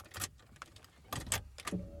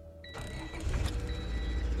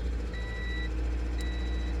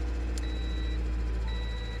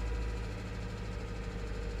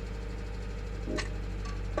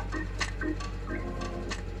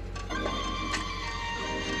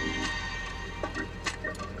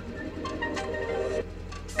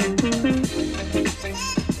Hello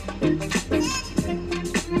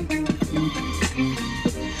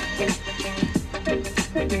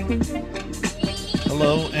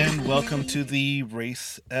and welcome to the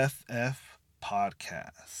Race FF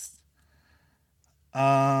podcast.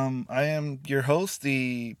 I am your host,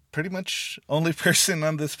 the pretty much only person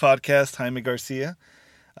on this podcast, Jaime Garcia.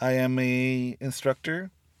 I am a instructor,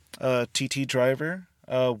 a TT driver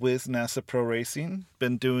with NASA Pro Racing.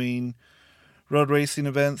 Been doing road racing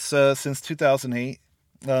events since 2008,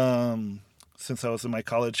 since I was in my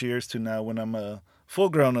college years to now when I'm a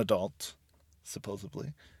full-grown adult,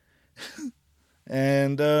 supposedly.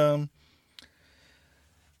 And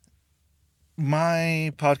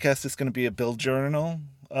my podcast is going to be a build journal,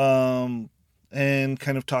 and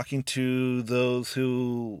kind of talking to those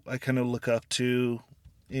who I kind of look up to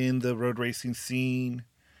in the road racing scene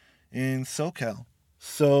in SoCal.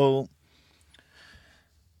 So,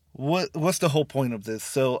 what's the whole point of this?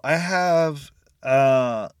 So, I have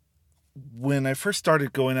when I first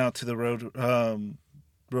started going out to the road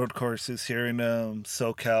courses here in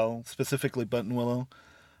SoCal, specifically Buttonwillow,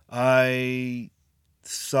 I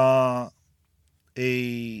saw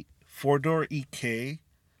a four-door EK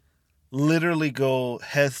literally go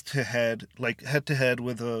head to head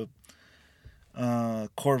with a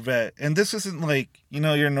Corvette. And this isn't like,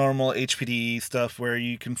 your normal HPDE stuff where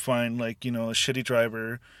you can find like, a shitty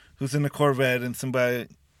driver who's in a Corvette and somebody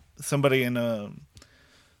in a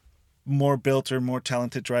more built or more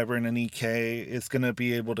talented driver in an EK is going to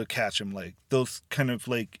be able to catch him. Like those kind of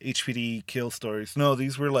like HPD kill stories. No,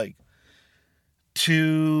 these were like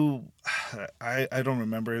two, I don't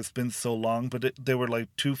remember. It's been so long, but they were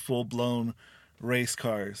like two full blown race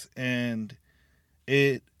cars. And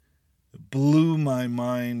it blew my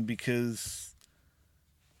mind because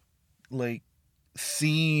like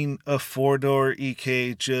seeing a four-door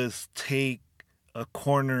EK just take a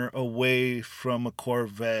corner away from a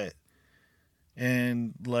Corvette.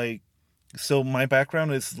 And like, so my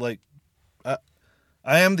background is like, I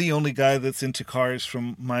am the only guy that's into cars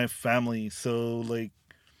from my family. So like,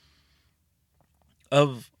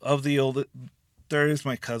 of the old, there is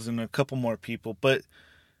my cousin, a couple more people, but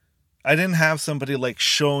I didn't have somebody like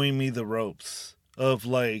showing me the ropes of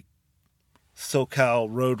like SoCal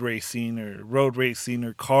road racing or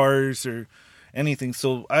cars or anything.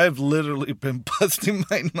 So I've literally been busting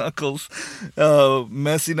my knuckles,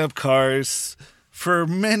 messing up cars for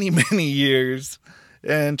many, many years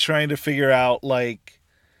and trying to figure out like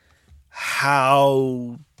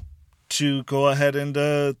how to go ahead and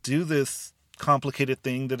do this complicated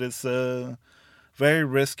thing that is very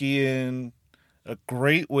risky and a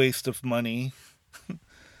great waste of money.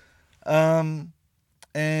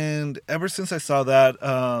 And ever since I saw that,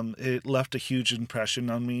 it left a huge impression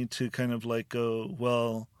on me to kind of like go,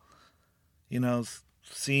 well,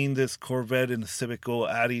 seeing this Corvette and a Civic go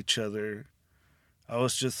at each other, I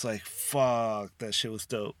was just like, fuck, that shit was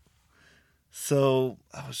dope. So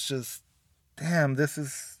I was just, damn, this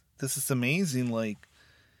is amazing. Like,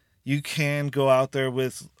 you can go out there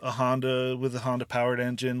with a Honda powered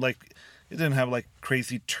engine. Like, it didn't have like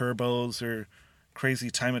crazy turbos or crazy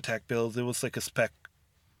time attack builds. It was like a spec,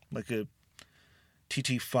 like a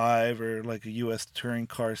TT5 or like a US touring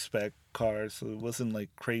car spec car. So it wasn't like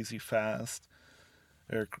crazy fast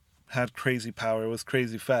or had crazy power. It was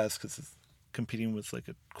crazy fast because it's competing with like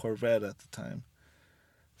a Corvette at the time.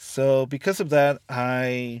 So because of that,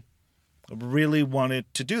 I really wanted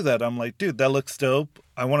to do that. I'm like, dude, that looks dope.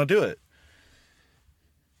 I want to do it.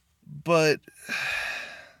 But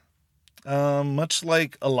much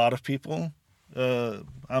like a lot of people,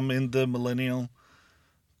 I'm in the millennial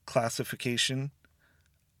classification.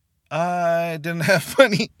 I didn't have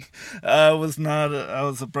money. I was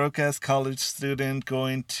a broadcast college student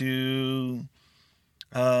going to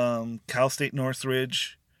Cal State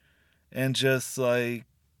Northridge and just like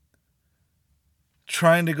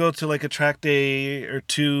trying to go to like a track day or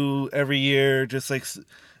two every year, just like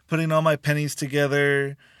putting all my pennies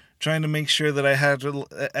together, trying to make sure that I had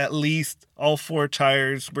at least all four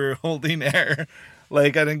tires were holding air.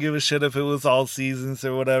 Like, I didn't give a shit if it was all seasons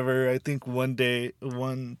or whatever. I think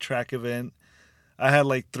one track event, I had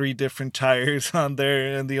like 3 different tires on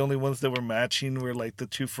there, and the only ones that were matching were like the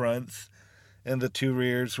 2 fronts, and the 2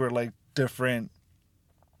 rears were like different.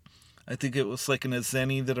 I think it was like an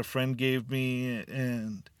Azeni that a friend gave me,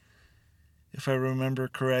 and if I remember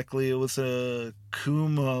correctly, it was a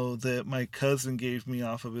Kumo that my cousin gave me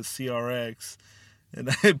off of his CRX. And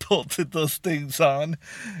I bolted those things on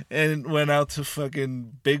and went out to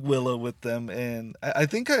fucking Big Willow with them. And I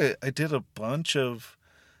think I did a bunch of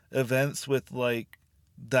events with like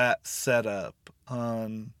that setup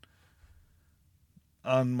on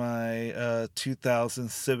on my 2000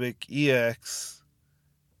 Civic EX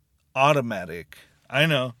automatic. I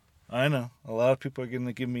know, I know. A lot of people are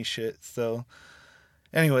gonna give me shit. So,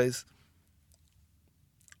 anyways,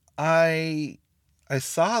 I I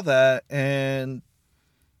saw that and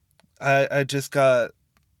I just got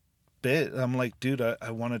bit. I'm like, dude, I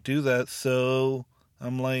want to do that. So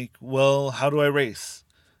I'm like, well, how do I race?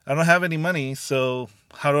 I don't have any money, so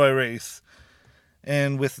how do I race?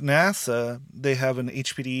 And with NASA, they have an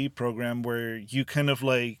HPDE program where you kind of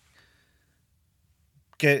like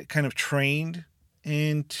get kind of trained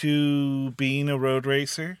into being a road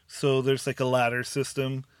racer. So there's like a ladder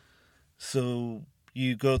system. So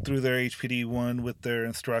you go through their HPD one with their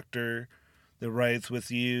instructor that rides with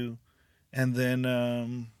you, and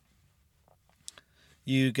then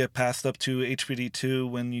you get passed up to HPD two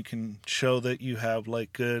when you can show that you have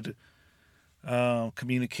like good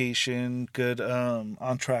communication, good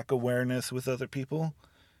on track awareness with other people,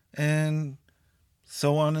 and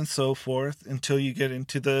so on and so forth until you get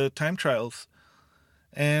into the time trials.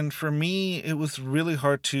 And for me, it was really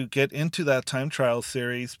hard to get into that time trial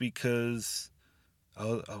series because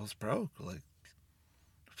I was broke. Like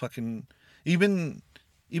fucking even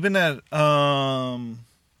even at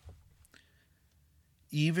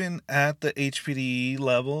even at the HPDE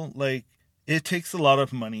level, like it takes a lot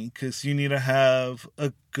of money because you need to have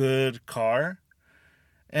a good car.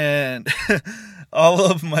 And all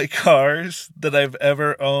of my cars that I've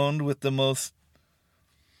ever owned, with the most,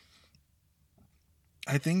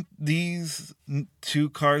 I think these two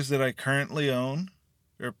cars that I currently own,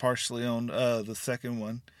 or partially own, the second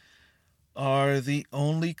one, are the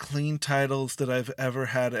only clean titles that I've ever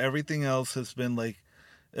had. Everything else has been like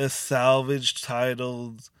a salvaged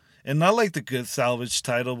title, and not like the good salvage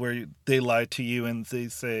title where they lie to you and they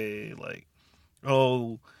say like,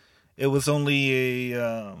 "Oh, it was only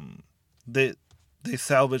a they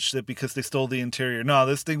salvaged it because they stole the interior." No,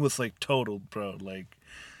 this thing was like totaled, bro. Like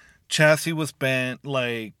chassis was bent,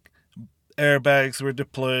 like airbags were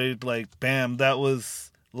deployed, like bam. That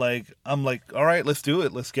was like I'm like, all right, let's do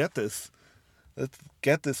it. Let's get this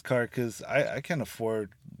car because I can't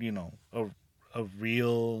afford a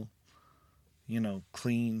real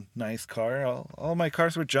clean nice car. All my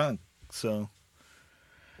cars were junk. So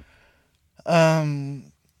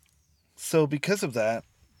um so because of that,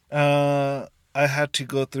 I had to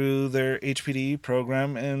go through their HPD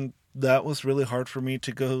program, and that was really hard for me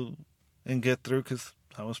to go and get through because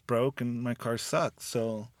I was broke and my car sucked.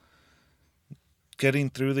 So getting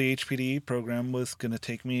through the HPD program was going to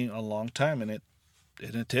take me a long time, and it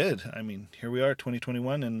did. I mean, here we are,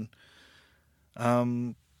 2021, and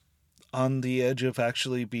um, on the edge of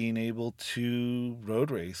actually being able to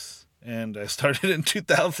road race. And I started in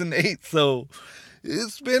 2008, so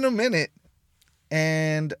it's been a minute.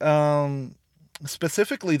 And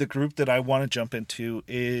specifically, the group that I want to jump into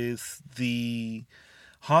is the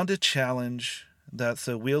Honda Challenge. That's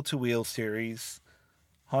a wheel to wheel series,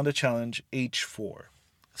 Honda Challenge H4.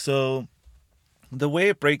 So the way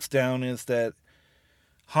it breaks down is that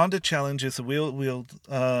Honda Challenge is a wheel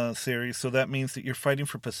series, so that means that you're fighting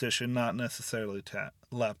for position, not necessarily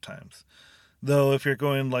lap times. Though if you're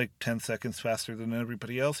going like 10 seconds faster than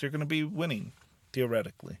everybody else, you're going to be winning,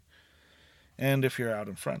 theoretically. And if you're out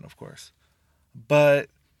in front, of course. But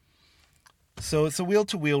so it's a wheel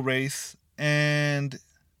to wheel race, and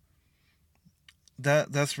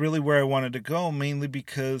that's really where I wanted to go, mainly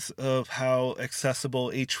because of how accessible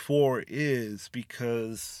H4 is,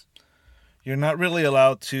 because you're not really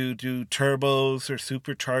allowed to do turbos or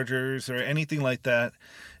superchargers or anything like that.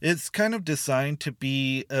 It's kind of designed to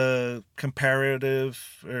be a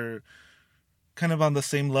comparative, or kind of on the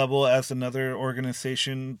same level as another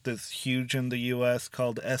organization that's huge in the US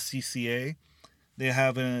called SCCA. They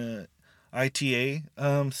have an ITA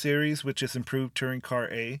series, which is Improved Touring Car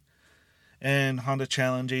A, and Honda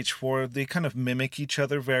Challenge H4. They kind of mimic each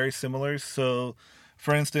other, very similar. So,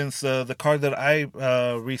 for instance, the car that I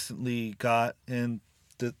recently got, and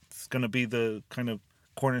that's going to be the kind of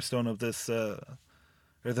cornerstone of this, or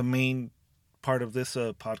the main part of this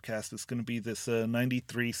podcast, is going to be this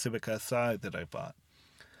 93 Civic Si that I bought.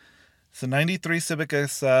 It's a 93 Civic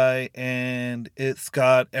Si, and it's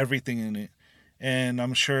got everything in it. And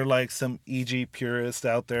I'm sure like some EG purists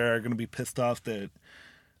out there are going to be pissed off that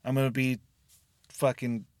I'm going to be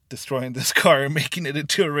fucking destroying this car and making it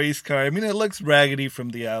into a race car. I mean, it looks raggedy from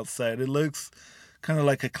the outside. It looks kind of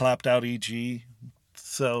like a clapped out EG.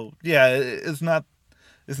 So yeah, it's not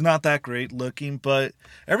that great looking, but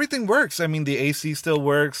everything works. I mean, the AC still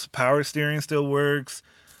works, power steering still works,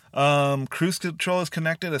 cruise control is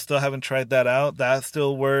connected. I still haven't tried that out. That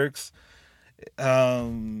still works.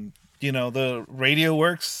 the radio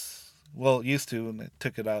works. Well, it used to, and I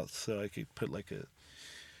took it out so I could put like a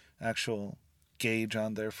actual gauge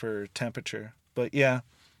on there for temperature. But yeah,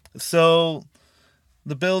 so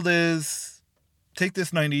the build is take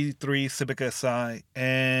this 93 Civic Si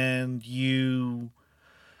and you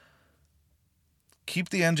keep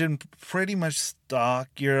the engine pretty much stock.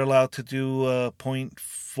 You're allowed to do a point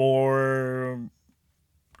 0.4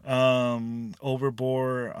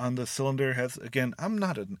 overbore on the cylinder heads. Again, I'm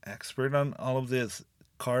not an expert on all of this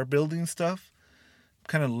car building stuff. I'm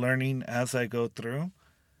kind of learning as I go through.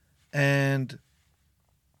 And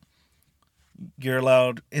you're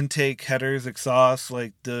allowed intake headers, exhaust,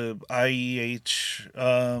 like the IEH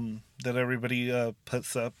that everybody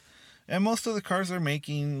puts up. And most of the cars are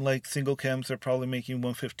making, like single chems, are probably making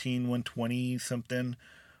 115, 120 something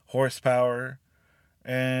horsepower.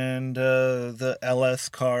 And the LS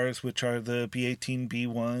cars, which are the B18B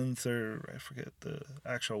ones, or I forget the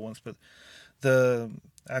actual ones, but the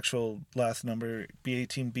actual last number,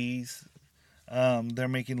 B18Bs, they're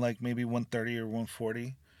making like maybe 130 or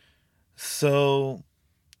 140. So,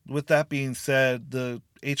 with that being said, the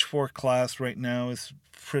H4 class right now is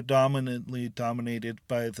predominantly dominated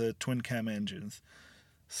by the twin cam engines.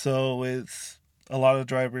 So, it's a lot of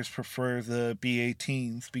drivers prefer the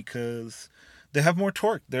B18s because they have more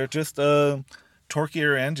torque. They're just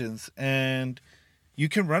torquier engines, and you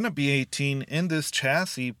can run a B18 in this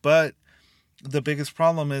chassis, but the biggest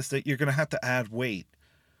problem is that you're going to have to add weight.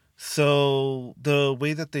 So the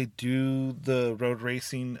way that they do the road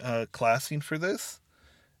racing classing for this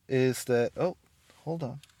is that, oh, hold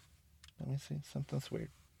on, let me see, something's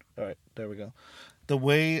weird. All right, there we go. The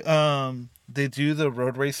way they do the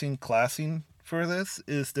road racing classing for this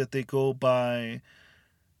is that they go by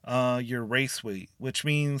your race weight, which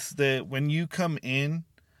means that when you come in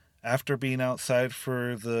after being outside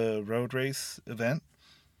for the road race event,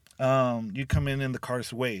 you come in the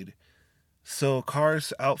car's weighed. So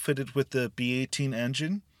cars outfitted with the B18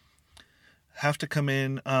 engine have to come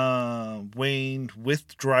in weighing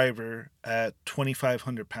with driver at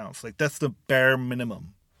 2,500 pounds. Like that's the bare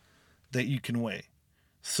minimum that you can weigh.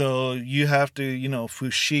 So you have to,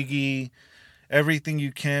 fushigi everything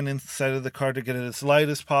you can inside of the car to get it as light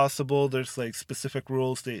as possible. There's like specific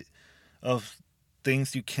rules of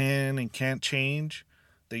things you can and can't change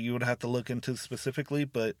that you would have to look into specifically,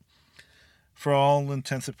 but for all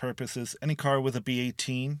intents and purposes, any car with a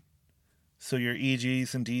B18, so your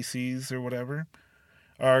EGs and DCs or whatever,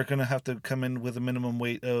 are going to have to come in with a minimum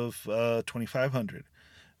weight of 2,500.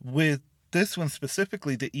 With this one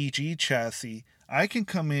specifically, the EG chassis, I can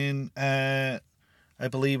come in at, I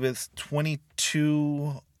believe it's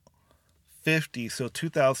 2,250, so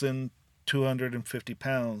 2,250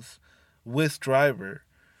 pounds with driver.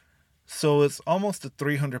 So it's almost a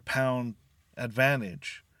 300-pound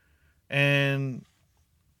advantage. And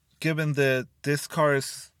given that this car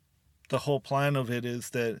is, the whole plan of it is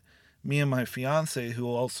that me and my fiance, who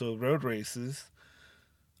also road races,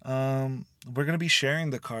 we're going to be sharing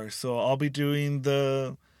the car. So I'll be doing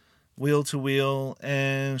the wheel to wheel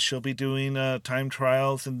and she'll be doing time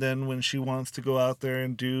trials. And then when she wants to go out there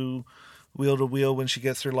and do wheel to wheel when she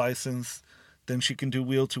gets her license, then she can do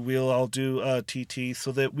wheel to wheel. I'll do TT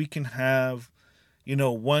so that we can have,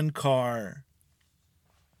 one car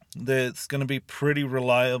that's going to be pretty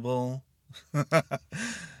reliable.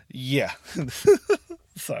 Yeah.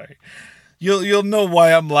 Sorry. You'll know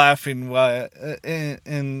why I'm laughing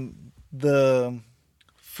in the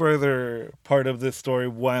further part of this story,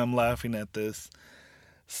 why I'm laughing at this.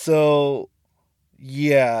 So,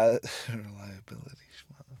 yeah, reliability.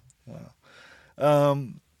 Wow.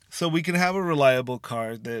 So we can have a reliable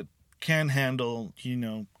car that can handle,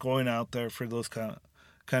 going out there for those kind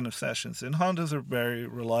of sessions. And Hondas are very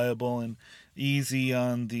reliable and easy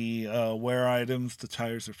on the wear items. The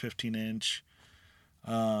tires are 15-inch.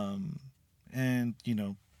 And,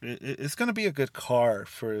 it's going to be a good car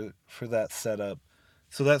for that setup.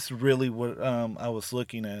 So that's really what I was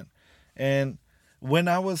looking at. And when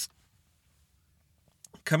I was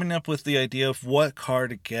coming up with the idea of what car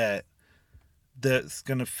to get that's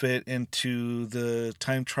going to fit into the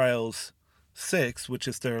Time Trials 6, which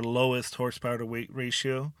is their lowest horsepower to weight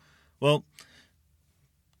ratio. Well,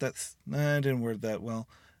 I didn't word that well.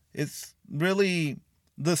 It's really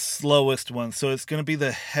the slowest one. So it's going to be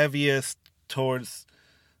the heaviest towards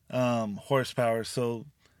horsepower. So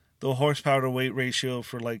the horsepower to weight ratio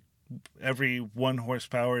for like every 1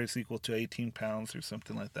 horsepower is equal to 18 pounds or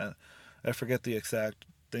something like that. I forget the exact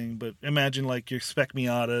thing, but imagine like your Spec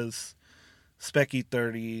Miatas, Spec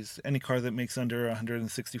E30s, any car that makes under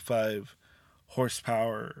 165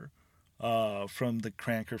 horsepower from the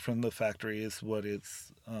crank or from the factory is what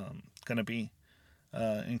it's going to be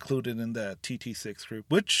included in that TT6 group,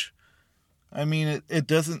 which, I mean, it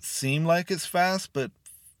doesn't seem like it's fast, but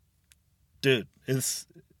dude, it's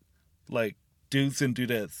like dudes and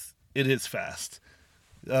dudettes. It is fast.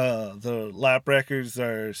 The lap records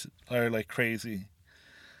are like crazy.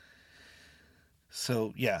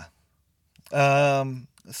 So yeah.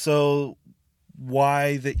 So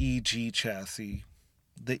why the EG chassis?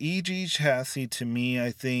 The EG chassis to me,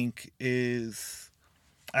 I think, is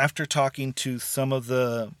after talking to some of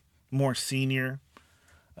the more senior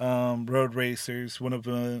road racers, one of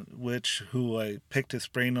which who I picked his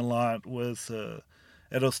brain a lot was Edo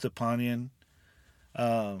Stepanian.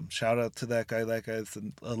 Shout out to that guy. That guy's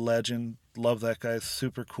a legend. Love that guy.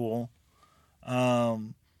 Super cool.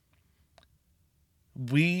 Um,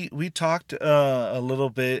 we talked a little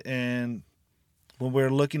bit, and when we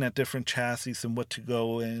were looking at different chassis and what to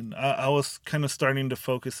go in, I was kind of starting to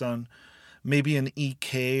focus on maybe an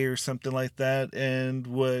EK or something like that. And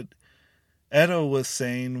what Edo was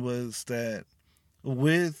saying was that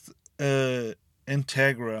with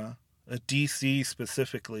Integra, a DC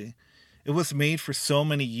specifically, it was made for so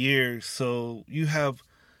many years, so you have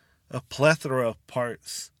a plethora of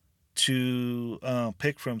parts to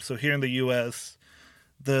pick from. So here in the U.S.,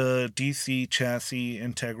 the DC chassis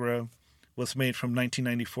Integra was made from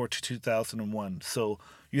 1994 to 2001. So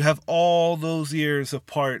you have all those years of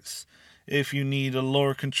parts. If you need a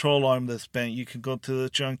lower control arm that's bent, you can go to the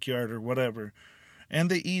junkyard or whatever. And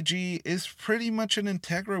the EG is pretty much an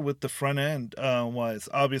Integra with the front end wise.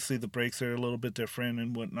 Obviously, the brakes are a little bit different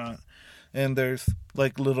and whatnot. And there's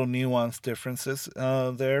like little nuance differences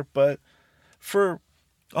there. But for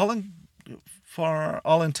all in, for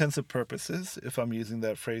all intents and purposes, if I'm using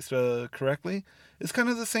that phrase correctly, it's kind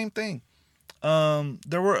of the same thing.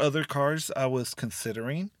 There were other cars I was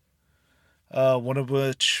considering, one of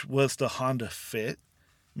which was the Honda Fit,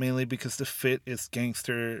 mainly because the Fit is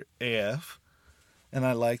gangster AF, and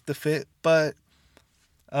I like the Fit. But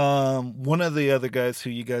one of the other guys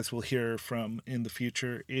who you guys will hear from in the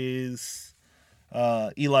future is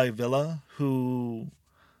Eli Villa, who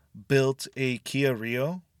built a Kia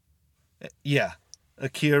Rio. Yeah, a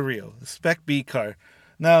Kia Rio, a Spec B car.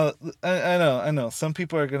 Now, I know. Some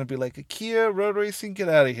people are going to be like, a Kia road racing? Get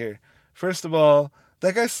out of here. First of all,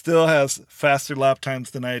 that guy still has faster lap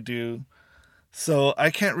times than I do. So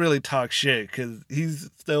I can't really talk shit because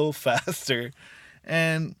he's still faster.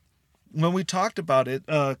 And when we talked about it,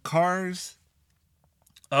 cars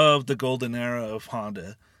of the golden era of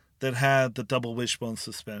Honda that had the double wishbone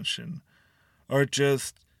suspension are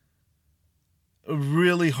just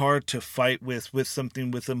really hard to fight with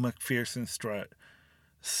something with a McPherson strut.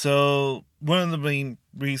 So one of the main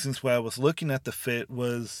reasons why I was looking at the Fit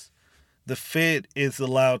was the Fit is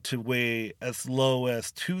allowed to weigh as low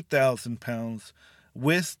as 2,000 pounds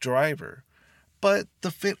with driver. But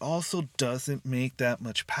the Fit also doesn't make that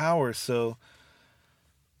much power. So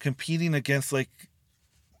competing against, like,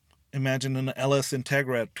 imagine an LS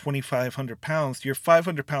Integra at 2,500 pounds, you're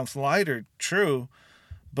 500 pounds lighter, true,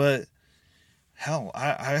 but hell,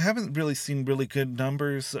 I haven't really seen really good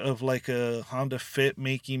numbers of like a Honda Fit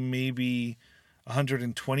making maybe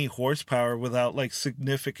 120 horsepower without like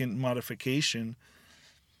significant modification.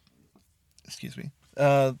 Excuse me.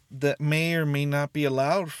 That may or may not be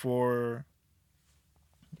allowed for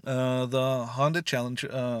the Honda Challenge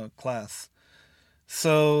class.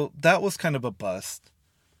 So that was kind of a bust.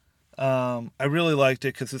 I really liked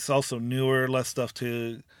it because it's also newer, less stuff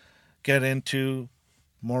to get into,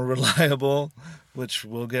 more reliable, which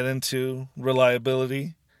we'll get into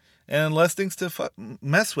reliability, and less things to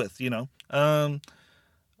mess with, you know. I'm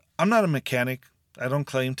not a mechanic. I don't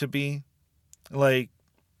claim to be. Like,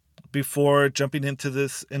 before jumping into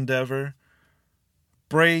this endeavor,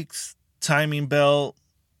 brakes, timing belt,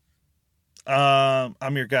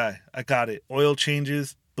 I'm your guy. I got it. Oil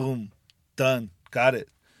changes, boom, done, got it.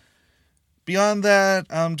 Beyond that,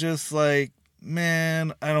 I'm just like,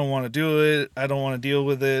 man, I don't want to do it. I don't want to deal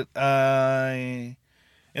with it. And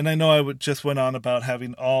I know just went on about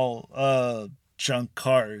having all junk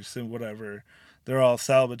cars and whatever. They're all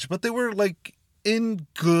salvage, but they were like in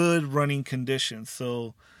good running condition.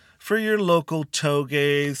 So for your local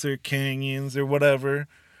togays or canyons or whatever,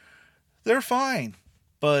 they're fine.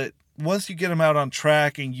 But once you get them out on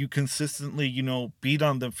track and you consistently, beat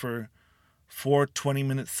on them for 4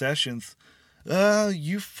 20-minute sessions,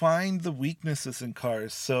 you find the weaknesses in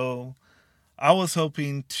cars. So I was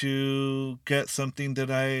hoping to get something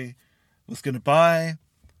that I was going to buy,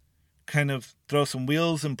 kind of throw some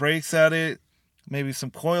wheels and brakes at it, maybe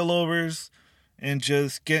some coilovers, and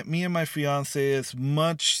just get me and my fiance as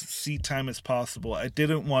much seat time as possible. I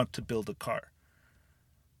didn't want to build a car.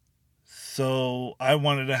 So I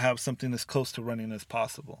wanted to have something as close to running as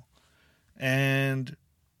possible. And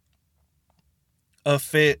a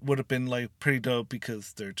Fit would have been like pretty dope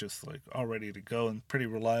because they're just like all ready to go and pretty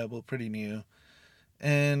reliable, pretty new.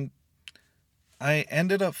 And I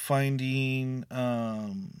ended up finding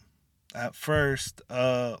at first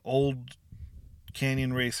old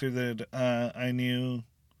Canyon Racer that I knew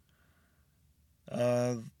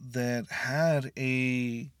that had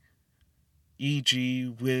a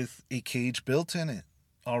EG with a cage built in it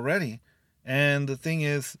already. And the thing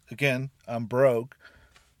is, again, I'm broke,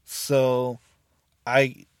 so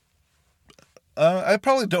I I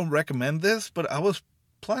probably don't recommend this, but I was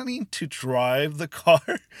planning to drive the car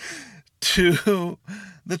to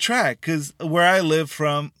the track because where I live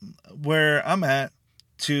from, where I'm at,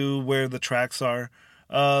 to where the tracks are,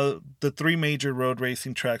 the three major road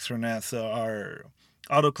racing tracks for NASA are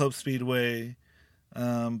Auto Club Speedway,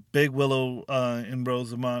 Big Willow in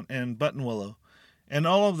Rosamond, and Button Willow. And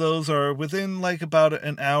all of those are within like about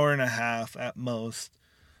an hour and a half at most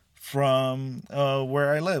from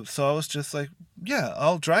where I live. So I was just like, yeah,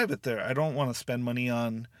 I'll drive it there. I don't want to spend money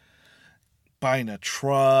on buying a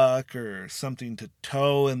truck or something to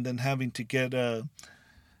tow and then having to get a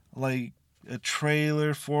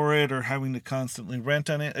trailer for it or having to constantly rent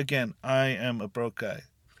on it. Again, I am a broke guy,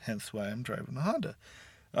 hence why I'm driving a Honda.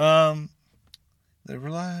 They're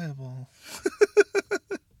reliable.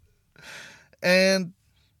 And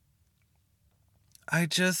I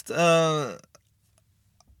just I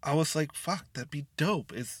was like, fuck, that'd be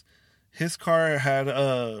dope. His car had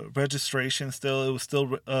registration still. It was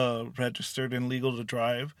still registered and legal to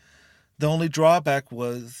drive. The only drawback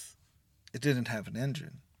was it didn't have an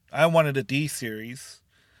engine. I wanted a D series,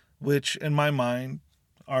 which in my mind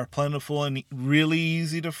are plentiful and really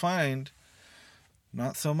easy to find.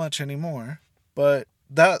 Not so much anymore, but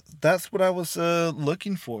that's what I was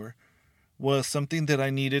looking for, was something that I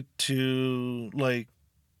needed to like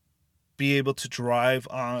be able to drive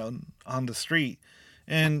on the street.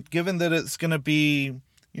 And given that it's gonna be,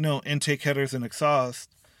 intake headers and exhaust,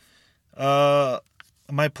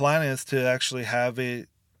 my plan is to actually have it,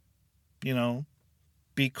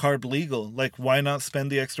 be carb legal. Like, why not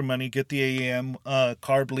spend the extra money, get the AEM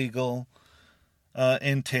carb legal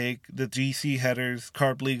intake, the DC headers,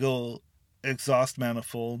 carb legal exhaust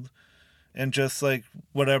manifold, and just like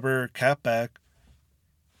whatever catback,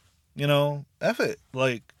 F it.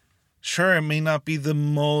 Like, sure, it may not be the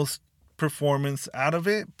most performance out of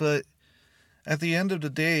it, but at the end of the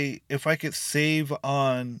day, if I could save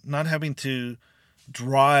on not having to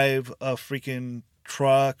drive a freaking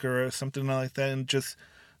truck or something like that and just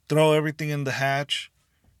throw everything in the hatch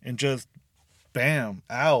and just bam,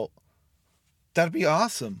 out, that'd be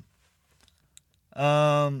awesome.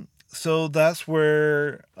 So that's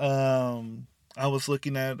where I was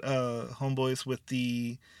looking at homeboys with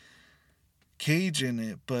the cage in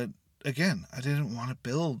it, but again, I didn't want to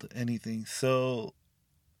build anything. So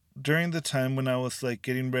during the time when I was like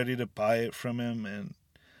getting ready to buy it from him, and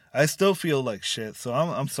I still feel like shit, so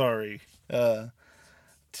I'm sorry to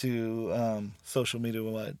social media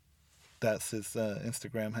what that's his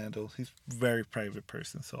Instagram handle. He's a very private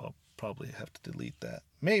person, so I'll probably have to delete that.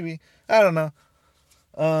 Maybe, I don't know.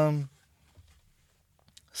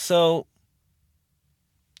 So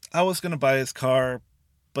I was gonna buy his car,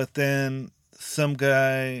 but then some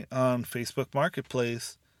guy on Facebook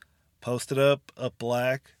Marketplace posted up a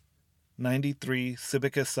black 93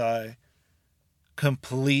 Civic Si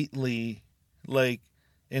completely like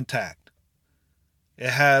intact.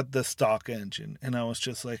 It had the stock engine, and I was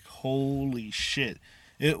just like, holy shit.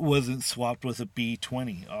 It wasn't swapped with a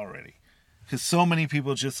B20 already. Because so many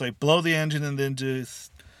people just like blow the engine and then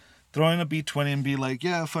just throw in a B20 and be like,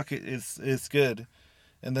 yeah, fuck it, it's good.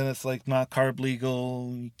 And then it's like not carb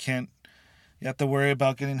legal. You have to worry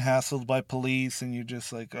about getting hassled by police, and you're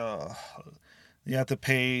just like, oh, you have to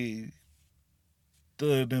pay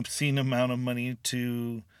an obscene amount of money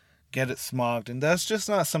to get it smogged. And that's just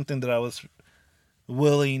not something that I was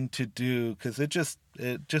willing to do, because it just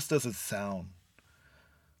doesn't sound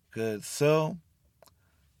good. So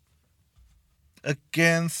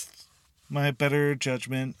against my better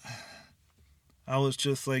judgment, I was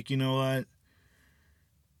just like, you know what,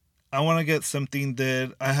 I want to get something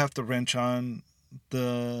that I have to wrench on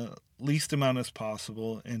the least amount as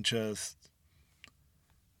possible and just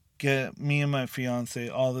get me and my fiance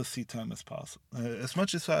all the seat time as possible, as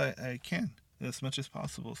much as I can, as much as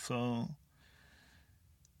possible. So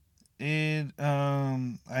I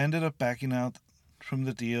ended up backing out from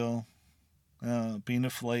the deal. being a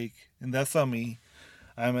flake, and that's on me.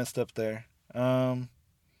 I messed up there.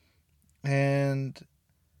 And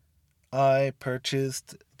I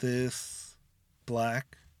purchased this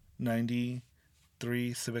black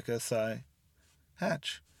 93 Civic Si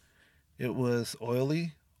hatch. It was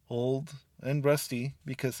oily, old, and rusty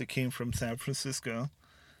because it came from San Francisco.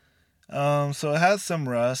 So it has some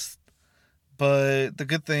rust, but the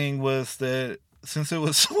good thing was that since it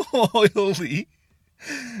was so oily,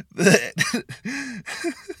 that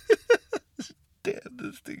damn,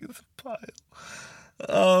 this thing is a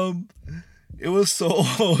pile. It was so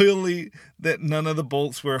oily that none of the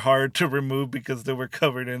bolts were hard to remove because they were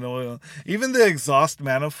covered in oil. Even the exhaust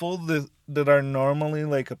manifold that are normally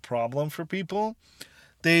like a problem for people,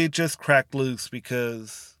 they just cracked loose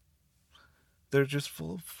because they're just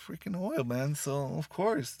full of freaking oil, man. So, of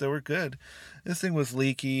course, they were good. This thing was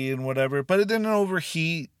leaky and whatever, but it didn't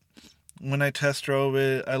overheat. When I test drove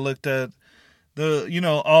it, I looked at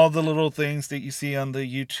all the little things that you see on the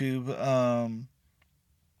YouTube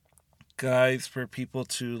guides for people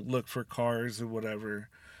to look for cars or whatever.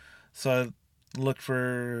 So I looked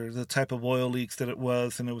for the type of oil leaks that it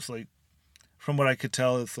was, and it was like, from what I could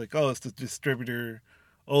tell, it's like, oh, it's the distributor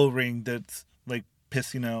O-ring that's like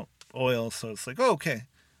pissing out oil. So it's like, oh, okay,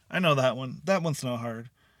 I know that one. That one's not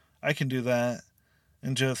hard. I can do that.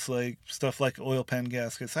 And just like stuff like oil pan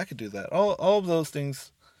gaskets, I could do that. All of those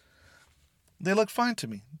things, they look fine to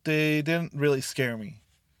me. They didn't really scare me.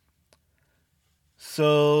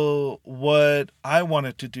 So what I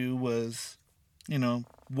wanted to do was,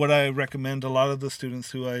 what I recommend a lot of the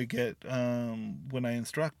students who I get when I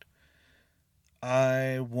instruct.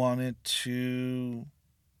 I wanted to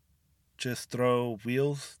just throw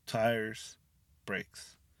wheels, tires,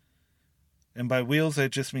 brakes. And by wheels, I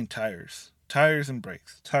just mean tires. Tires and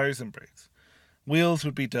brakes. Tires and brakes. Wheels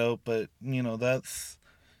would be dope, but, that's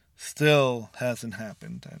still hasn't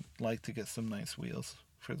happened. I'd like to get some nice wheels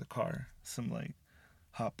for the car. Some, like,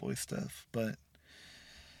 Hot Boy stuff, but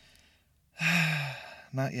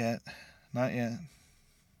not yet. Not yet.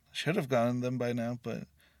 Should have gotten them by now, but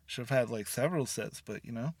should have had like several sets, but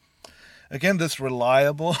again, this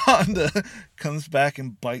reliable Honda comes back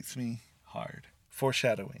and bites me hard.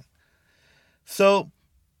 Foreshadowing. So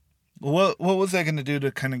what was I going to do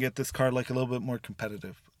to kind of get this car like a little bit more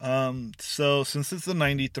competitive? So since it's a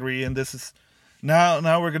 93 and this is now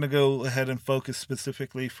we're going to go ahead and focus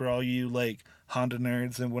specifically for all you like Honda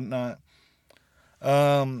nerds and whatnot.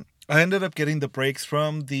 I ended up getting the brakes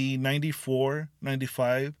from the 94,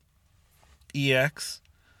 95 EX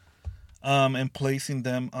and placing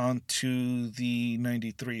them onto the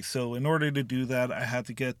 93. So in order to do that, I had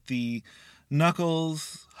to get the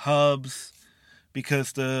knuckles, hubs,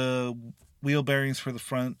 because the wheel bearings for the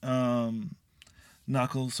front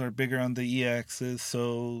knuckles are bigger on the EXs,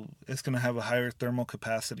 so it's going to have a higher thermal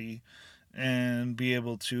capacity and be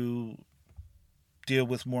able to deal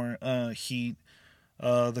with more heat.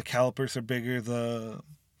 The calipers are bigger, the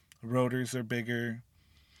rotors are bigger,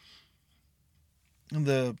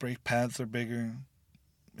 the brake pads are bigger,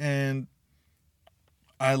 and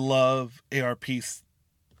I love ARP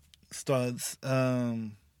studs.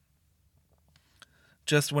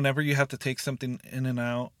 Just whenever you have to take something in and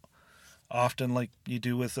out, often like you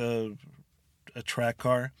do with a track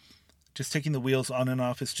car, just taking the wheels on and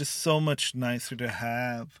off is just so much nicer to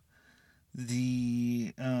have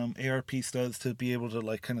the ARP studs to be able to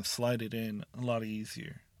like kind of slide it in a lot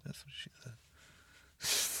easier. That's what she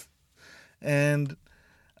said. And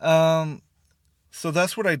so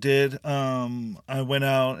that's what I did. I went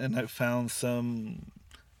out and I found some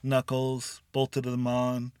knuckles, bolted them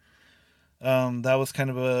on. That was kind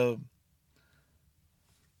of a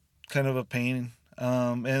pain.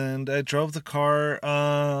 And I drove the car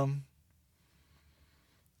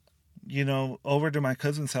over to my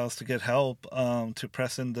cousin's house to get help to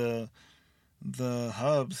press in the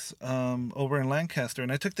hubs over in Lancaster,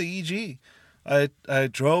 and I took the EG. I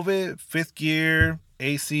drove it 5th gear,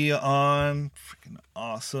 AC on, freaking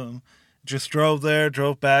awesome. Just drove there,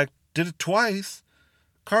 drove back, did it twice.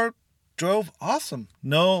 Car drove awesome.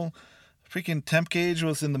 No freaking temp gauge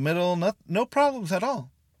was in the middle, no problems at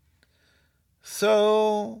all.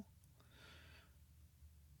 So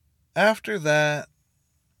after that,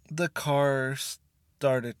 the car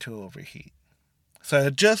started to overheat. So I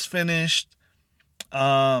had just finished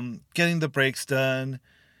getting the brakes done,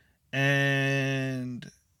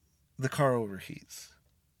 and the car overheats.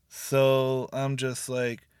 So I'm just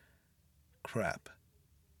like, crap.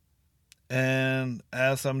 And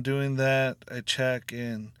as I'm doing that, I check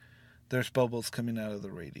and there's bubbles coming out of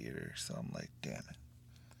the radiator. So I'm like, damn it.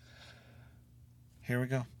 Here we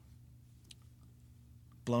go.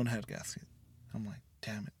 Blown head gasket. I'm like,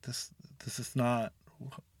 damn it, this is not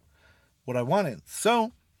what I wanted.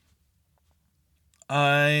 So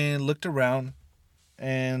I looked around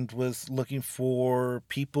and was looking for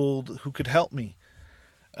people who could help me.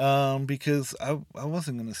 Because I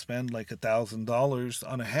wasn't gonna spend like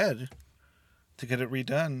 $1,000 on a head to get it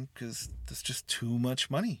redone because that's just too much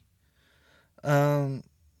money. Um,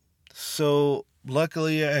 so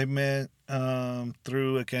luckily I met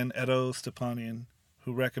through again Edo Stepanian,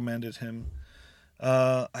 who recommended him.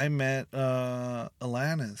 I met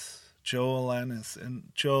Alanis, Joe Alanis,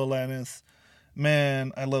 and Joe Alanis.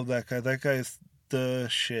 Man, I love that guy. That guy's the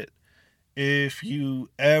shit. If you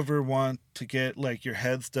ever want to get like your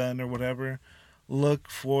heads done or whatever, look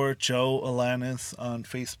for Joe Alanis on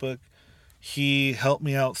Facebook. He helped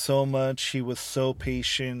me out so much. He was so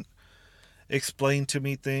patient, explained to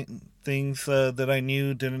me things that I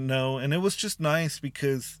knew, didn't know. And it was just nice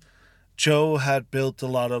because Joe had built a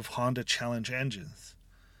lot of Honda Challenge engines.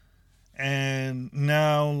 And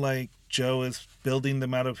now, like, Joe is building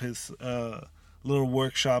them out of his little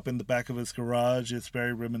workshop in the back of his garage. It's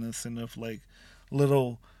very reminiscent of, like,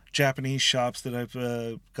 little Japanese shops that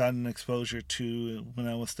I've gotten exposure to when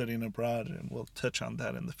I was studying abroad. And we'll touch on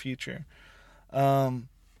that in the future. Um,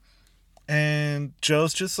 and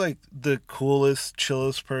Joe's just like the coolest,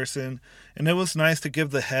 chillest person. And it was nice to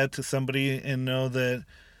give the head to somebody and know that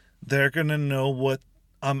they're going to know what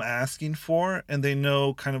I'm asking for and they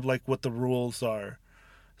know kind of like what the rules are.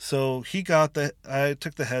 So I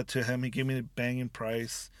took the head to him. He gave me a banging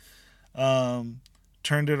price. Turned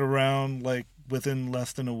it around like within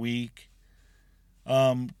less than a week.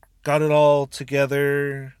 Got it all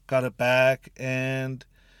together, got it back, and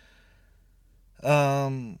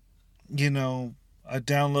um, I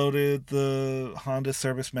downloaded the Honda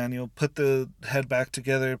service manual, put the head back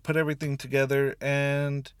together, put everything together,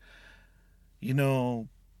 and,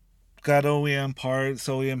 got OEM parts,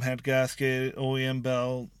 OEM head gasket, OEM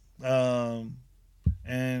belt,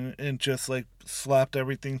 and just like slapped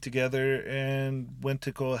everything together and went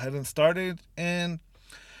to go ahead and started, and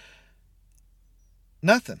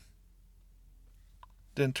nothing.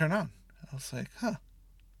 Didn't turn on. I was like, huh.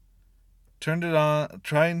 Turned it on,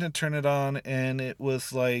 trying to turn it on, and it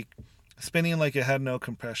was like spinning like it had no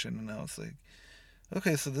compression. And I was like,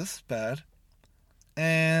 okay, so this is bad.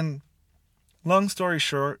 And long story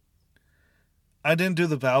short, I didn't do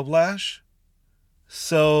the valve lash.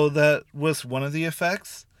 So that was one of the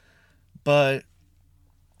effects. But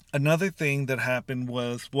another thing that happened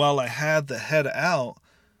was while I had the head out,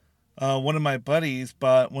 one of my buddies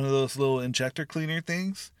bought one of those little injector cleaner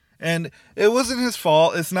things. And it wasn't his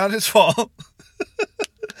fault. It's not his fault.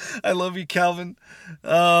 I love you, Calvin.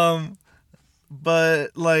 But,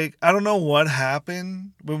 like, I don't know what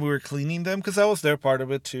happened when we were cleaning them because I was there part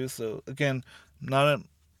of it too. So, again, not a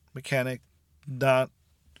mechanic. Not,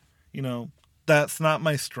 that's not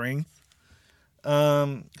my strength.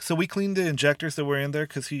 So we cleaned the injectors that were in there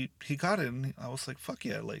because he got it. And I was like, fuck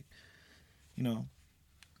yeah. Like,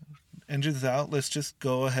 engine's out. Let's just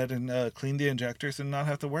go ahead and clean the injectors and not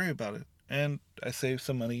have to worry about it. And I saved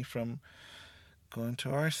some money from going to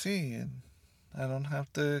RC, and I don't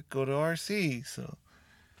have to go to RC. So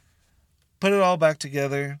put it all back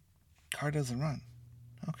together. Car doesn't run.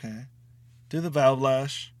 Okay. Do the valve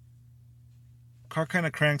lash. Car kind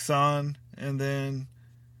of cranks on and then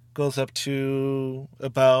goes up to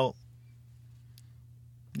about,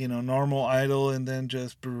 normal idle, and then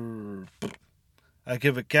just I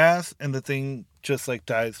give it gas and the thing just like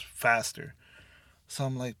dies faster. So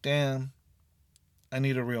I'm like, damn, I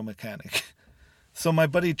need a real mechanic. So my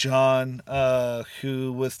buddy John,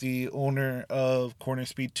 who was the owner of Corner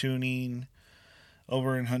Speed Tuning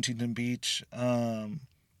over in Huntington Beach,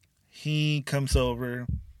 he comes over.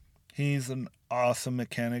 He's an awesome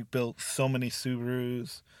mechanic, built so many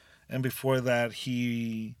Subarus. And before that,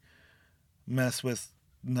 he messed with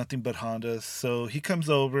nothing but Hondas. So he comes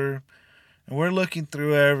over and we're looking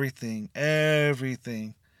through everything.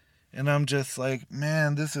 And I'm just like,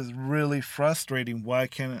 man, this is really frustrating. Why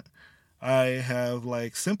can't I have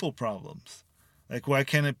like simple problems? Like, why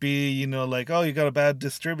can't it be, like, oh, you got a bad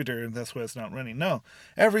distributor and that's why it's not running? No,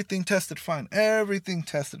 everything tested fine.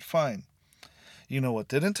 You know what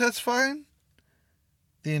didn't test fine?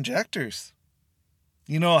 The injectors.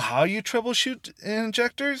 You know how you troubleshoot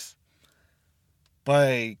injectors?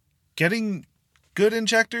 By getting good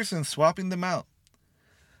injectors and swapping them out.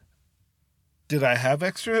 Did I have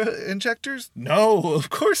extra injectors? No, of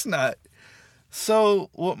course not. So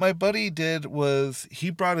what my buddy did was he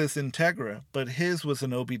brought his Integra, but his was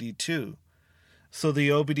an OBD2. So the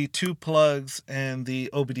OBD2 plugs and the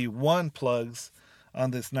OBD1 plugs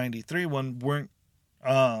on this 93 one weren't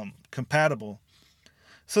compatible.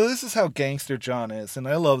 So this is how gangster John is, and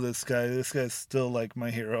I love this guy. This guy's still like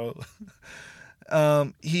my hero.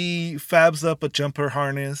 He fabs up a jumper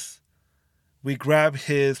harness. We grab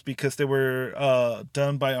his because they were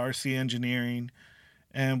done by RC Engineering,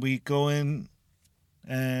 and we go in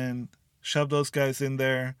and shove those guys in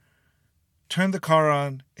there. Turn the car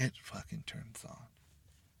on. It fucking turns on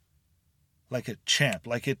like a champ.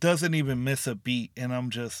 Like it doesn't even miss a beat, and I'm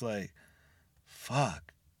just like,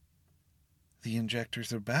 fuck. The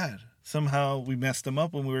injectors are bad. Somehow we messed them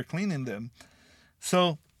up when we were cleaning them.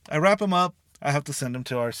 So I wrap them up. I have to send them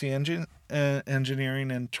to RC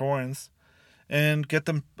Engineering in Torrance and get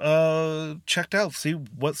them checked out, see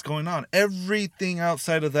what's going on. Everything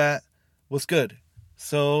outside of that was good.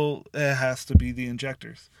 So it has to be the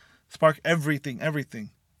injectors. Spark, everything.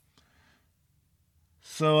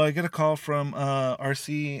 So I get a call from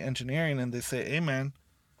RC Engineering, and they say, hey man,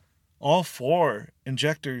 all 4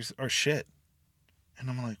 injectors are shit. And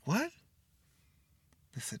I'm like, what?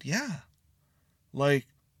 They said, yeah. Like,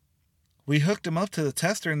 we hooked them up to the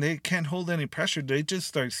tester and they can't hold any pressure. They just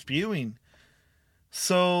start spewing.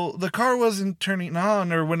 So the car wasn't turning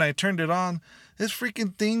on, or when I turned it on, this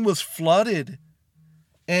freaking thing was flooded.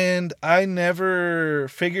 And I never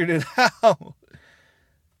figured it out.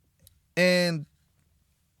 And,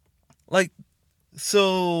 like,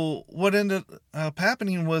 so what ended up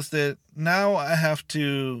happening was that now I have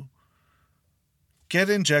to get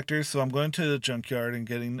injectors. So I'm going to the junkyard and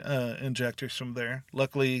getting injectors from there.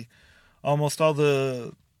 Luckily, almost all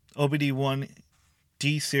the OBD1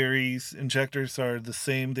 D series injectors are the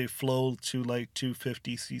same. They flow to like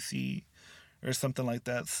 250cc or something like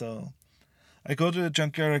that. So I go to the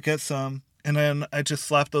junkyard, I get some, and then I just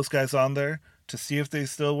slap those guys on there to see if they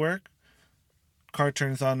still work. Car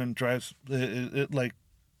turns on and drives. It like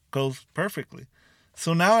goes perfectly.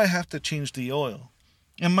 So now I have to change the oil.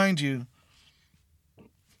 And mind you,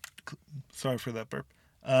 sorry for that burp.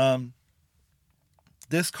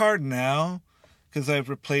 This car now, because I've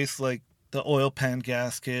replaced like the oil pan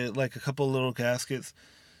gasket, like a couple little gaskets,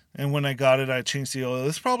 and when I got it, I changed the oil.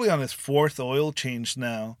 It's probably on its 4th oil change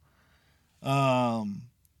now. I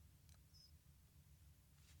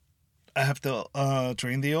have to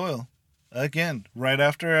drain the oil again right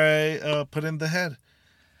after I put in the head.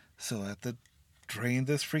 So I have to drain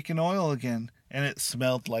this freaking oil again, and it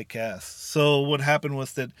smelled like gas. So what happened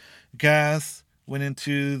was that gas went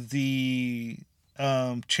into the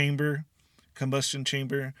combustion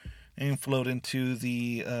chamber, and flowed into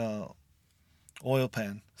the oil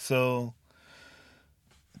pan. So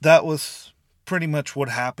that was pretty much what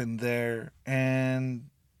happened there. And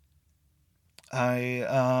I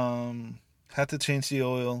had to change the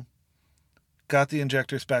oil. Got the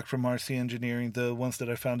injectors back from RC Engineering, the ones that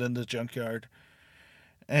I found in the junkyard.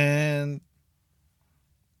 And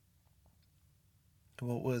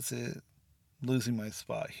what was it? Losing my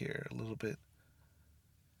spot here a little bit.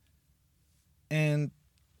 And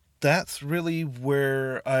that's really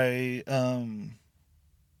where I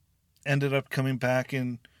ended up coming back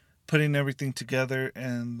and putting everything together,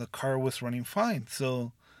 and the car was running fine.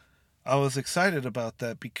 So I was excited about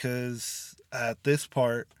that, because at this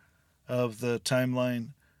part of the timeline,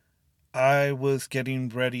 I was getting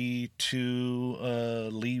ready to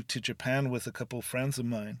leave to Japan with a couple friends of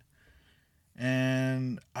mine.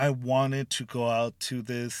 And I wanted to go out to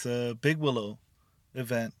this Big Willow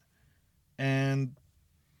event and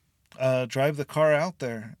drive the car out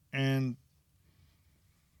there. And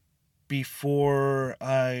before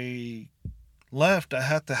I left, I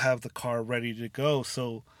had to have the car ready to go.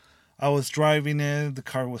 So I was driving it. The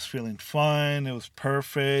car was feeling fine. It was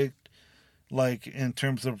perfect. Like in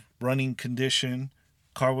terms of running condition,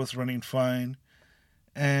 car was running fine.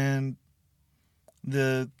 And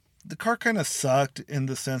the car kind of sucked in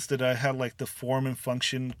the sense that I had like the form and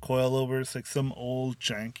function coilovers, like some old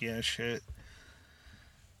janky ass shit.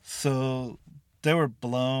 So they were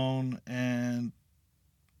blown, and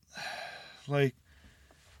like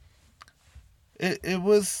it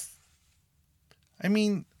was, I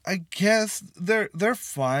mean, I guess they're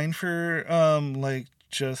fine for like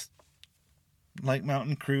just like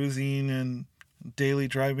mountain cruising and daily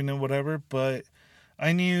driving and whatever, but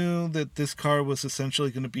I knew that this car was essentially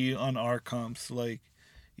going to be on our comps, like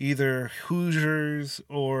either Hoosiers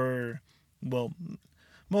or, well,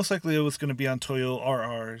 most likely it was going to be on Toyo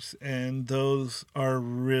RRs, and those are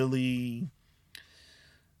really,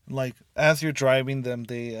 like, as you're driving them,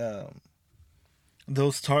 they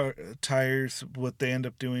those tires, what they end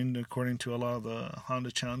up doing, according to a lot of the Honda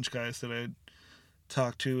Challenge guys that I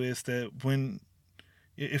talked to, is that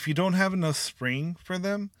if you don't have enough spring for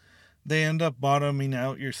them, they end up bottoming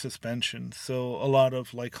out your suspension. So a lot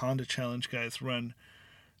of like Honda Challenge guys run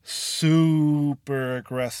super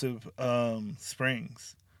aggressive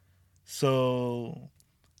springs. So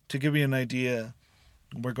to give you an idea,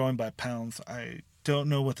 we're going by pounds. I don't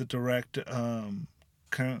know what the direct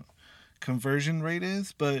conversion rate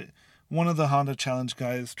is, but one of the Honda Challenge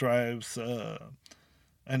guys drives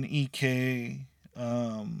an EK,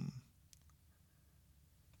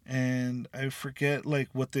 and I forget like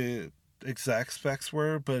what the exact specs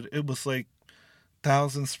were, but it was like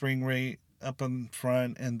 1,000 spring rate up in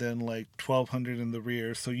front and then like 1,200 in the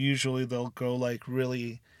rear. So usually they'll go like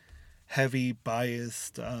really heavy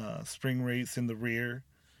biased spring rates in the rear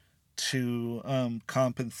to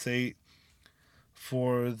compensate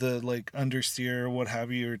for the like understeer or what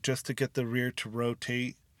have you, or just to get the rear to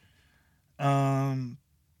rotate. Um,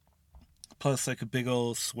 Plus like a big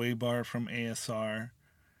old sway bar from ASR.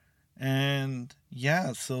 And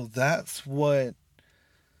yeah, so that's what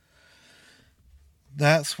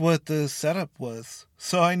the setup was.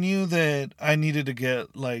 So I knew that I needed to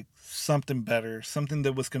get like something better, something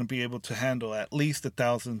that was going to be able to handle at least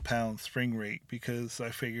 1,000 pound spring rate, because I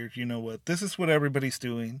figured, you know what, this is what everybody's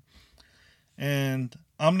doing. And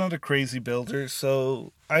I'm not a crazy builder,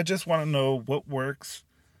 so I just want to know what works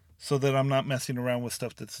so that I'm not messing around with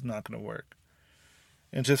stuff that's not going to work.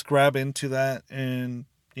 And just grab into that and,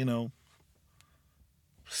 you know,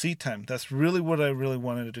 seat time. That's really what I really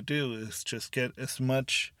wanted to do, is just get as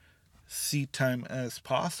much seat time as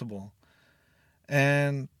possible.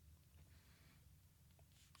 And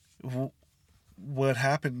what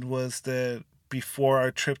happened was that before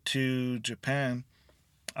our trip to Japan,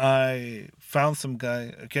 I found some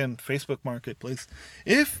guy, again, Facebook Marketplace.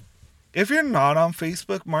 If you're not on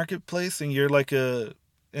Facebook Marketplace and you're like a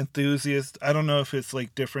enthusiast, I don't know if it's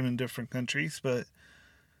like different in different countries, but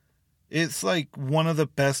it's like one of the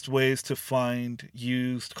best ways to find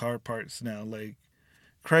used car parts now. Like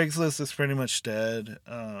Craigslist is pretty much dead.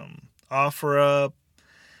 OfferUp,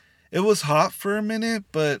 it was hot for a minute,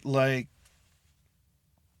 but like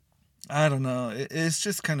I don't know, it's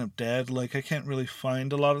just kind of dead. Like I can't really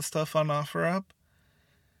find a lot of stuff on OfferUp,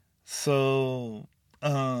 so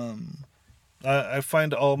I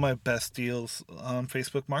find all my best deals on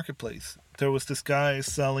Facebook Marketplace. There was this guy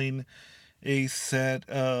selling a set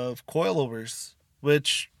of coilovers,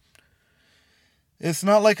 which it's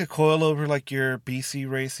not like a coilover like your BC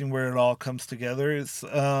Racing where it all comes together. It's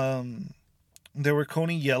there were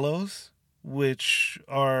Coney yellows, which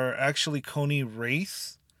are actually Coney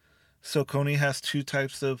Race. So Coney has two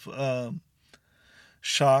types of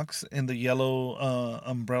shocks in the yellow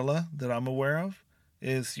umbrella that I'm aware of.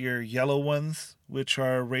 Is your yellow ones, which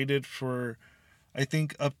are rated for, I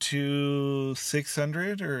think, up to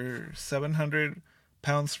 600 or 700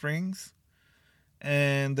 pound springs,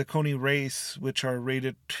 and the Coney Race, which are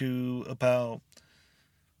rated to about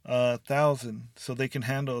 1,000, so they can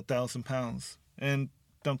handle 1,000 pounds. And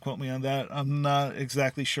don't quote me on that. I'm not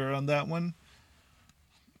exactly sure on that one.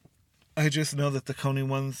 I just know that the Coney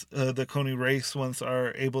Race ones,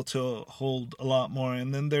 are able to hold a lot more.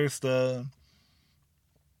 And then there's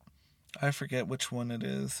I forget which one it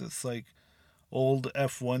is. It's like old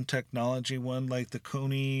F1 technology one, like the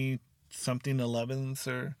Coney something 11s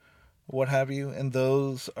or what have you. And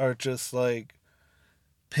those are just like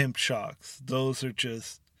pimp shocks. Those are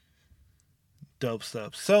just dope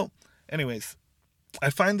stuff. So, anyways, I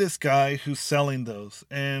find this guy who's selling those,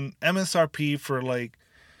 and MSRP for like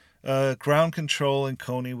ground control and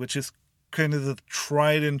Coney, which is kind of the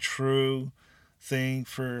tried and true thing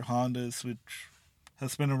for Hondas, which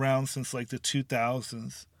has been around since like the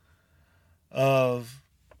 2000s, of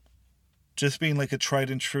just being like a tried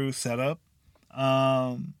and true setup.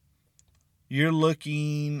 Um, you're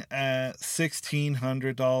looking at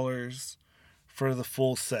 $1,600 for the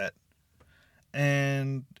full set.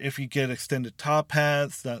 And if you get extended top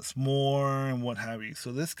hats, that's more and what have you.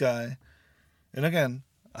 So this guy, and again,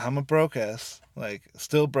 I'm a broke ass, like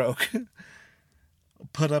still broke,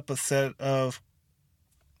 put up a set of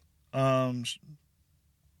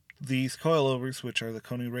these coilovers, which are the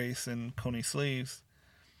Coney Race and Coney sleeves,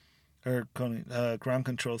 or Coney ground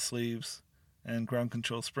control sleeves and ground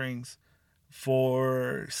control springs,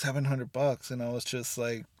 for $700. And I was just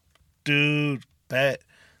like, dude, bet,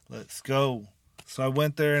 let's go. So I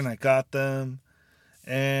went there and I got them,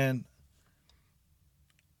 and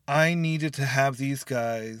I needed to have these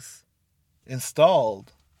guys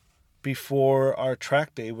installed before our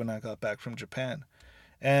track day when I got back from Japan.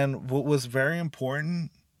 And what was very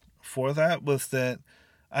important for that was that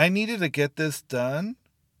I needed to get this done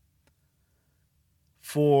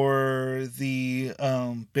for the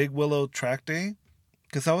Big Willow track day,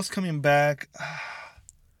 because I was coming back.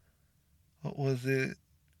 What was it?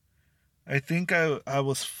 I think I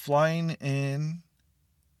was flying in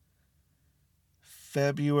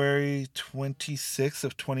February 26th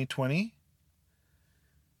of 2020,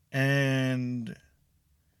 and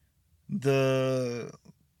the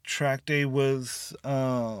track day was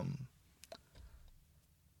that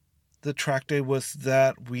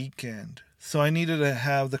weekend. So I needed to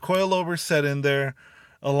have the coilover set in there,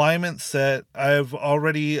 alignment set. I've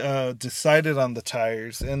already decided on the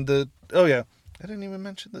tires and oh yeah, I didn't even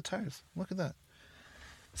mention the tires. Look at that.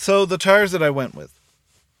 So the tires that I went with,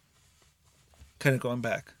 kind of going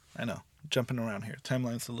back. I know, jumping around here.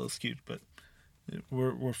 Timeline's a little skewed, but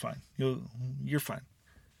we're fine. You're fine.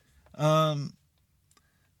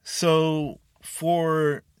 So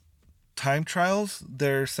for time trials,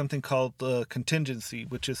 there's something called contingency,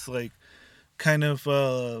 which is like kind of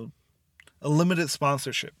a limited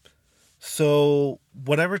sponsorship. So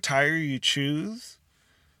whatever tire you choose,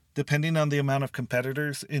 depending on the amount of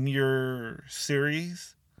competitors in your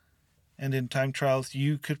series and in time trials,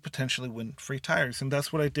 you could potentially win free tires. And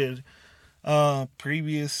that's what I did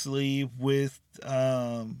previously with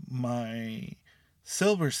my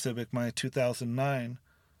Silver Civic, my 2009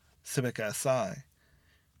 Civic Si.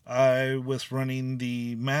 I was running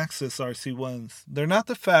the Maxxis RC1s. They're not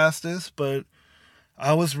the fastest, but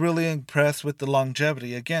I was really impressed with the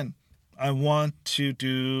longevity. Again, I want to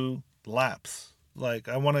do laps. Like,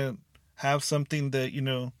 I want to have something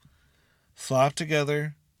that, slap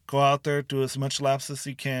together, go out there, do as much laps as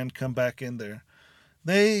you can, come back in there.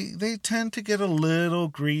 They tend to get a little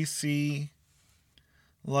greasy,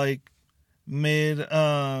 like mid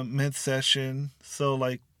session. So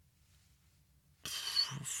like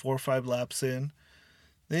 4 or 5 laps in,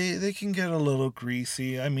 they can get a little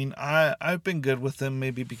greasy. I mean, I've been good with them,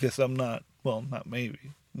 maybe because I'm not, well, not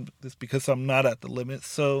maybe, it's because I'm not at the limit.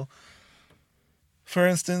 So, for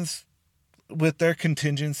instance, with their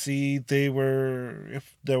contingency,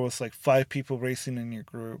 if there was like 5 people racing in your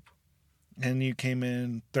group and you came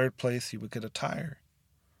in third place, you would get a tire.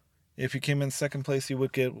 If you came in second place, you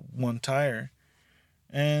would get 1 tire.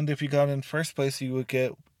 And if you got in first place, you would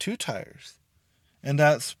get 2 tires. And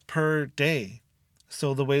that's per day.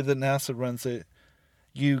 So the way that NASA runs it,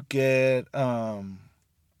 you get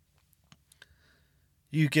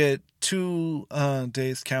 2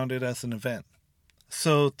 days counted as an event.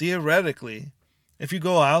 So theoretically, if you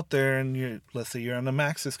go out there and let's say you're on a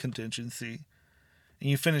Maxxis contingency and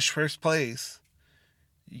you finish first place,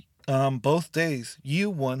 both days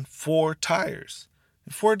you won 4 tires.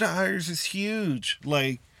 4 tires is huge.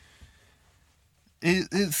 Like,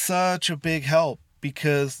 it's such a big help,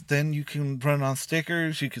 because then you can run on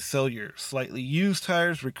stickers, you can sell your slightly used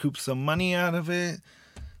tires, recoup some money out of it.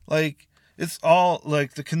 Like, it's all,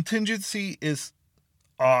 like, the contingency is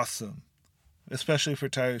awesome, especially for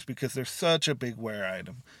tires, because they're such a big wear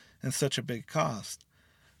item and such a big cost.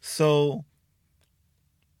 So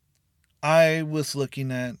I was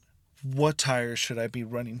looking at what tires should I be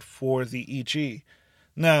running for the EG.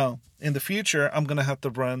 Now, in the future, I'm going to have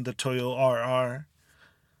to run the Toyo RR.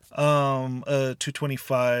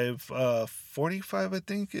 225 45, I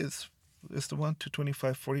think is the one.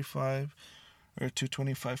 225 45 or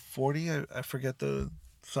 225 40. I forget the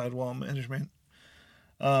sidewall management.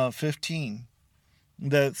 15.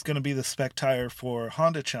 That's going to be the spec tire for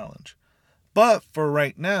Honda Challenge. But for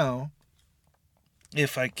right now,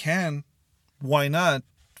 if I can, why not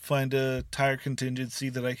find a tire contingency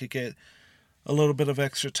that I could get a little bit of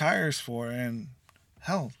extra tires for? And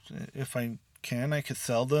hell, if I can, I could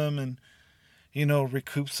sell them and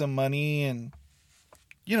recoup some money and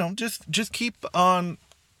just keep on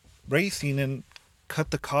racing and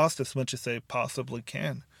cut the cost as much as I possibly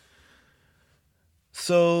can.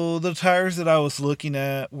 So the tires that I was looking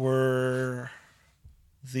at were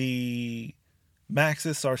the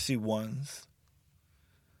Maxxis RC1s,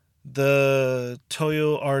 the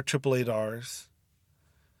Toyo R888Rs,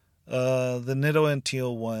 the Nitto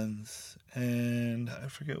NTO ones, and I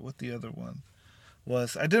forget what the other one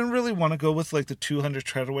was. I didn't really want to go with like the 200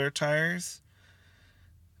 treadwear tires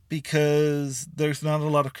because there's not a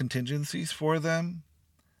lot of contingencies for them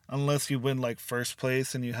unless you win like first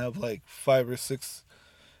place and you have like 5 or 6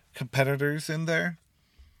 competitors in there.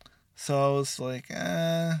 So I was like,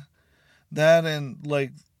 that, and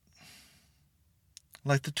like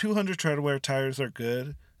the 200 treadwear tires are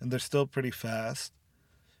good and they're still pretty fast.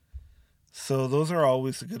 So those are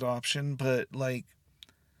always a good option, but like,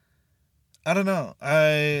 I don't know.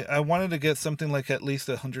 I wanted to get something like at least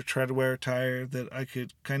 100 treadwear tire that I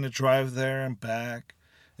could kind of drive there and back.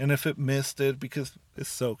 And if it missed it, because it's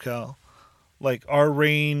SoCal, like our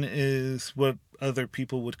rain is what other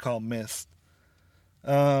people would call missed.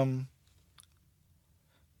 Um,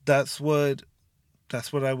 that's what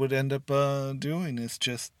I would end up doing, is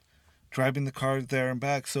just driving the car there and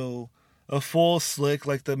back. So a full slick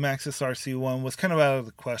like the Maxxis RC1 was kind of out of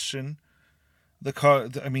the question.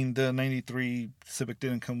 The 93 Civic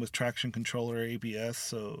didn't come with traction control or ABS,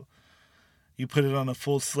 so you put it on a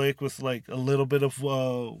full slick with like a little bit of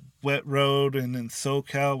wet road, and in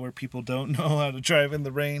SoCal where people don't know how to drive in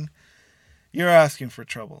the rain, you're asking for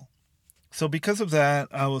trouble. So because of that,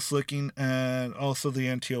 I was looking at also the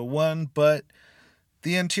NT01, but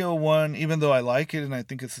the NT01, even though I like it and I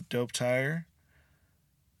think it's a dope tire,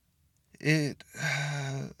 it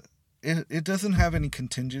doesn't have any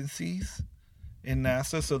contingencies in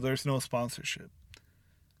NASA, so there's no sponsorship.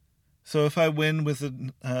 So if I win with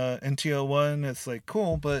an NT01, it's like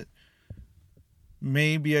cool, but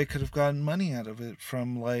maybe I could have gotten money out of it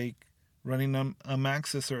from like running a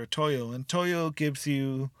Maxxis or a Toyo. And Toyo gives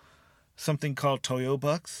you something called Toyo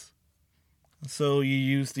Bucks. So you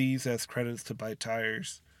use these as credits to buy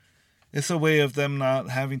tires. It's a way of them not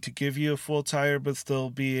having to give you a full tire, but still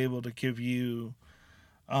be able to give you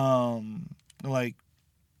like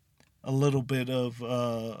a little bit of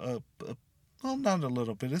well, not a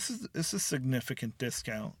little bit. It's a significant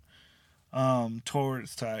discount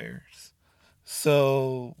towards tires.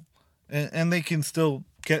 So and they can still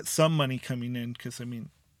get some money coming in, because I mean,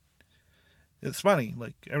 it's money.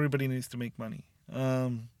 Like, everybody needs to make money.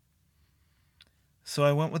 So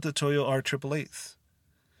I went with the Toyo R888s.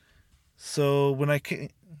 So when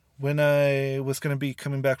I was going to be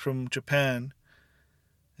coming back from Japan,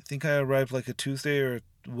 I think I arrived like a Tuesday or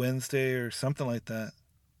Wednesday or something like that.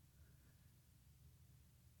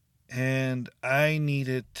 And I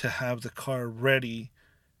needed to have the car ready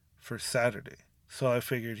for Saturday. So I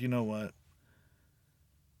figured, you know what?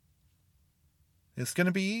 It's going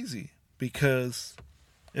to be easy, because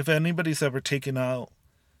if anybody's ever taken out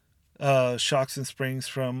shocks and springs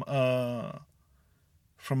from a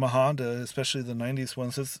Honda, especially the 90s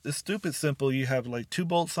ones, it's stupid simple. You have like 2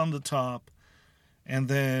 bolts on the top, and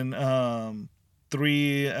then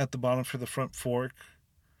 3 at the bottom for the front fork.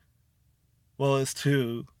 Well, it's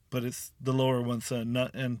 2, but it's the lower one's a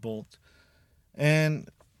nut and bolt. And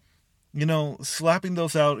you know, slapping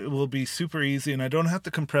those out, it will be super easy, and I don't have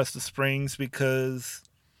to compress the springs, because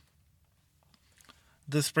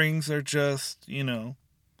the springs are just, you know,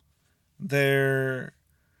 they're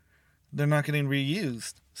not getting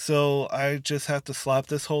reused. So I just have to slap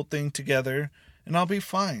this whole thing together and I'll be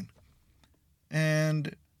fine.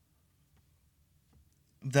 And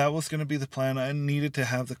that was going to be the plan. I needed to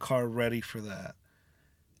have the car ready for that.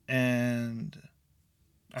 And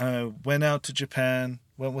I went out to Japan,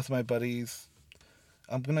 went with my buddies.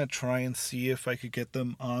 I'm going to try and see if I could get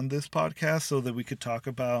them on this podcast so that we could talk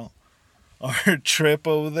about our trip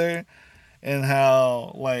over there and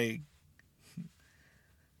how, like,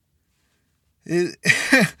 it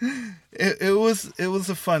was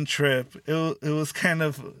a fun trip. It was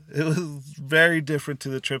very different to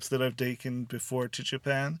the trips that I've taken before to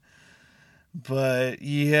Japan. But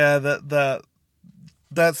yeah,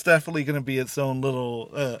 that's definitely going to be its own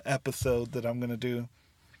little episode that I'm going to do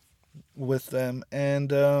with them.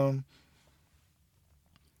 And I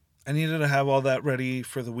needed to have all that ready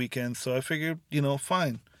for the weekend, so I figured, you know,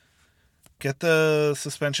 fine. Get the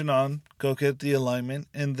suspension on, go get the alignment,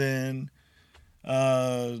 and then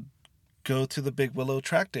go to the Big Willow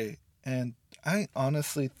track day. And I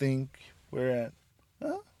honestly think we're at,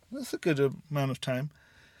 well, that's a good amount of time.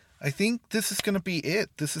 I think this is going to be it.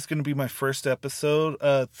 This is going to be my first episode.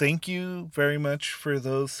 Thank you very much for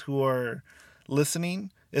those who are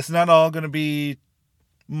listening. It's not all going to be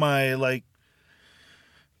my, like,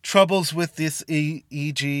 troubles with this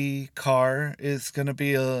EG car. It's going to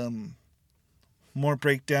be more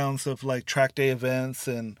breakdowns of, like, track day events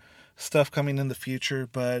and stuff coming in the future.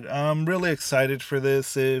 But I'm really excited for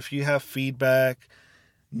this. If you have feedback,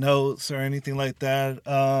 notes, or anything like that,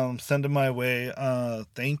 send them my way.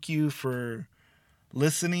 Thank you for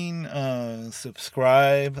listening.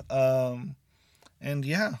 Subscribe. And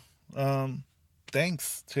yeah,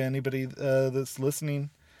 thanks to anybody that's listening.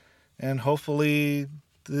 And hopefully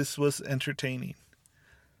this was entertaining.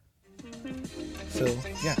 So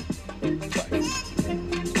yeah,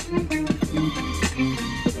 bye.